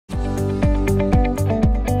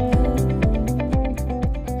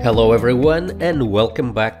Hello everyone and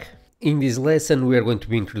welcome back. In this lesson we are going to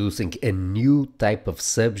be introducing a new type of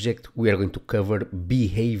subject. We are going to cover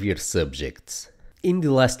behavior subjects. In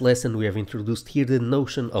the last lesson we have introduced here the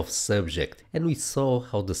notion of subject, and we saw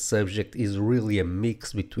how the subject is really a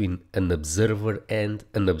mix between an observer and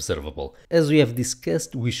an observable. As we have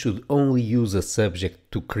discussed, we should only use a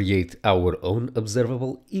subject to create our own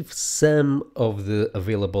observable if some of the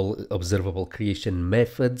available observable creation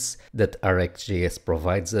methods that RxJs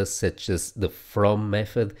provides us, such as the from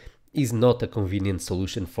method, is not a convenient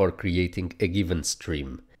solution for creating a given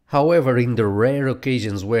stream. However, in the rare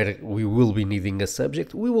occasions where we will be needing a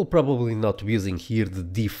subject, we will probably not be using here the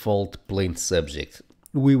default plain subject.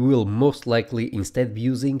 We will most likely instead be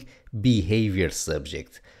using behavior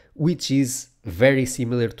subject, which is very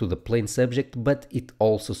similar to the plain subject, but it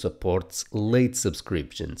also supports late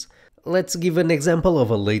subscriptions. Let's give an example of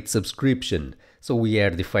a late subscription. So we are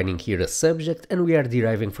defining here a subject and we are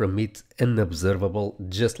deriving from it an observable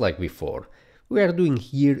just like before. We are doing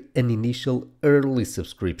here an initial early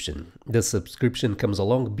subscription. The subscription comes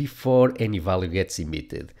along before any value gets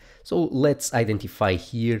emitted. So let's identify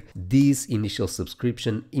here this initial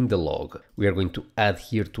subscription in the log. We are going to add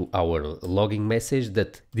here to our logging message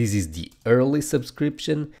that this is the early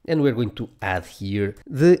subscription, and we're going to add here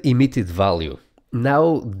the emitted value.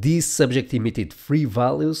 Now this subject emitted 3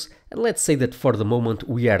 values, and let's say that for the moment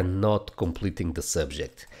we are not completing the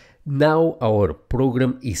subject. Now our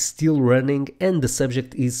program is still running and the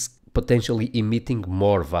subject is potentially emitting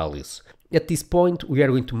more values. At this point we are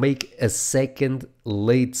going to make a second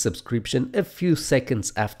late subscription a few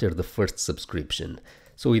seconds after the first subscription.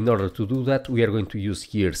 So in order to do that we are going to use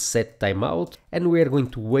here set timeout, and we are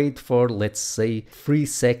going to wait for, let's say, 3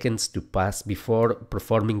 seconds to pass before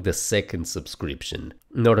performing the second subscription.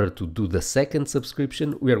 In order to do the second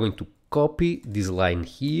subscription we are going to copy this line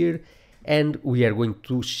here, and we are going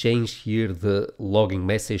to change here the logging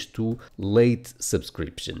message to late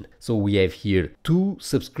subscription. So we have here 2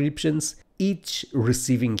 subscriptions, each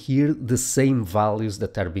receiving here the same values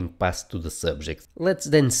that are being passed to the subject. Let's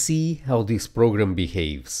then see how this program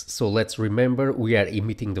behaves. So let's remember we are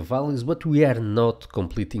emitting the values, but we are not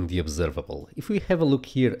completing the observable. If we have a look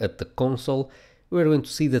here at the console, we're going to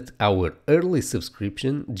see that our early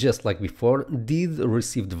subscription, just like before, did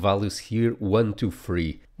receive the values here 1, 2,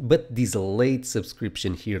 3. But this late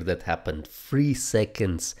subscription here that happened 3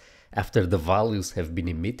 seconds after the values have been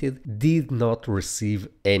emitted did not receive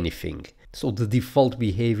anything. So the default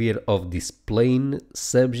behavior of this plain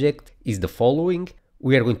subject is the following.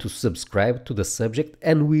 We are going to subscribe to the subject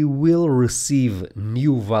and we will receive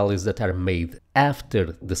new values that are made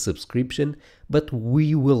after the subscription, but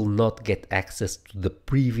we will not get access to the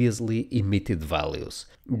previously emitted values.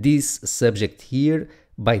 This subject here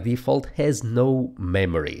by default has no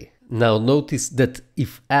memory. Now notice that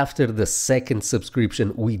if after the second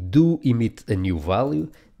subscription we do emit a new value,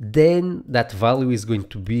 then that value is going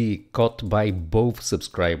to be caught by both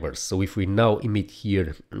subscribers. So if we now emit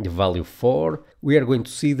here the value 4, we are going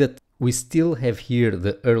to see that we still have here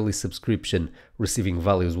the early subscription receiving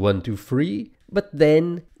values 1, 2, 3, but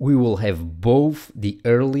then we will have both the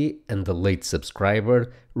early and the late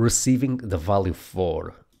subscriber receiving the value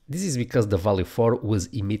 4. This is because the value 4 was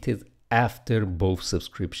emitted after both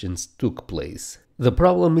subscriptions took place. The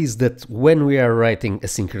problem is that when we are writing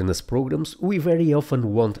asynchronous programs, we very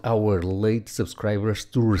often want our late subscribers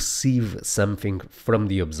to receive something from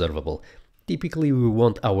the observable. Typically, we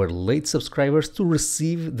want our late subscribers to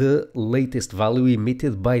receive the latest value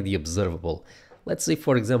emitted by the observable. Let's say,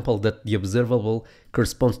 for example, that the observable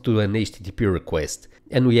corresponds to an HTTP request,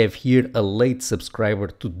 and we have here a late subscriber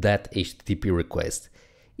to that HTTP request.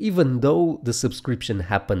 Even though the subscription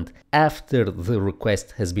happened after the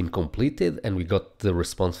request has been completed and we got the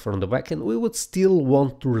response from the backend, we would still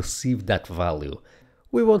want to receive that value.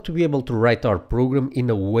 We want to be able to write our program in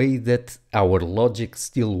a way that our logic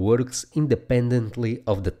still works independently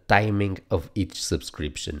of the timing of each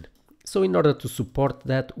subscription. So in order to support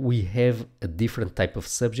that, we have a different type of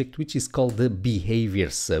subject which is called the behavior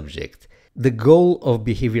subject. The goal of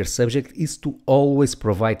behavior subject is to always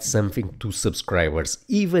provide something to subscribers.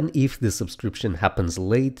 Even if the subscription happens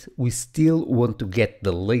late, we still want to get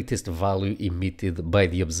the latest value emitted by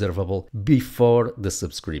the observable before the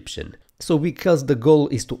subscription. So because the goal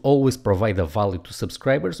is to always provide a value to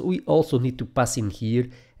subscribers, we also need to pass in here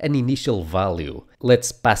an initial value.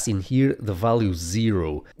 Let's pass in here the value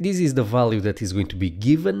 0. This is the value that is going to be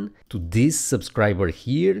given to this subscriber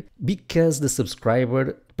here because the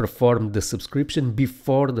subscriber performed the subscription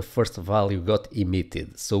before the first value got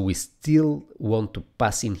emitted. So we still want to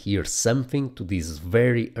pass in here something to this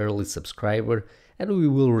very early subscriber, and we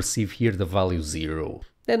will receive here the value 0.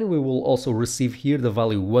 Then we will also receive here the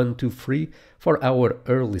value 1, 2, 3 for our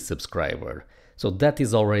early subscriber. So that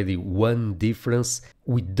is already one difference.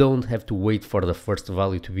 We don't have to wait for the first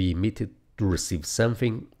value to be emitted to receive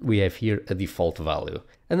something. We have here a default value.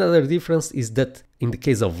 Another difference is that in the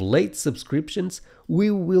case of late subscriptions, we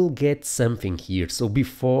will get something here. So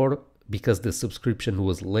before, because the subscription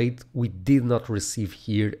was late, we did not receive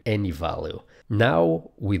here any value.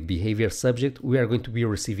 Now with behavior subject, we are going to be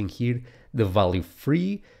receiving here the value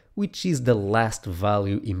 3, which is the last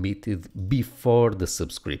value emitted before the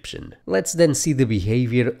subscription. Let's then see the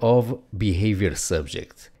behavior of behavior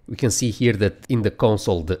subject. We can see here that in the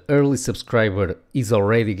console, the early subscriber is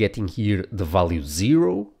already getting here the value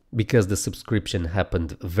 0 because the subscription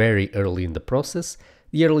happened very early in the process.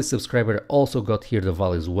 The early subscriber also got here the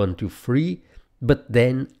values 1, 2, 3, but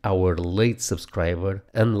then our late subscriber,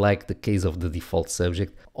 unlike the case of the default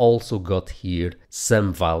subject, also got here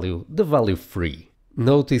some value, the value 3.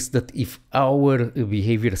 Notice that if our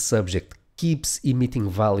behavior subject keeps emitting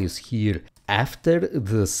values here after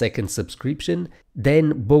the second subscription,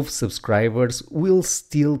 then both subscribers will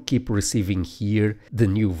still keep receiving here the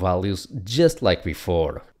new values just like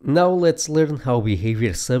before. Now let's learn how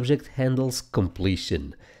behavior subject handles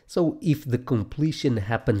completion. So if the completion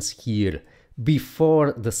happens here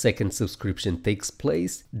before the second subscription takes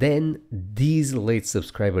place, then this late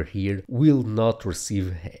subscriber here will not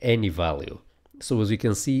receive any value. So as you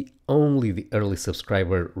can see, only the early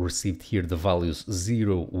subscriber received here the values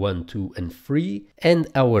 0, 1, 2 and 3, and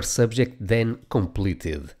our subject then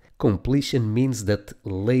completed. Completion means that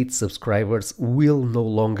late subscribers will no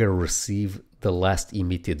longer receive the last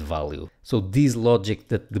emitted value. So this logic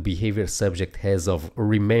that the behavior subject has of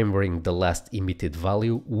remembering the last emitted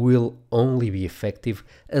value will only be effective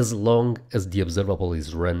as long as the observable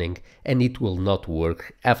is running, and it will not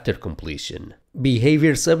work after completion.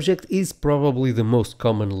 Behavior subject is probably the most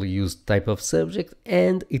commonly used type of subject,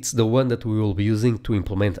 and it's the one that we will be using to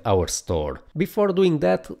implement our store. Before doing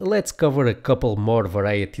that, let's cover a couple more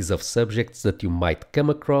varieties of subjects that you might come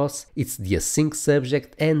across. It's the async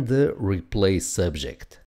subject and the replace subject.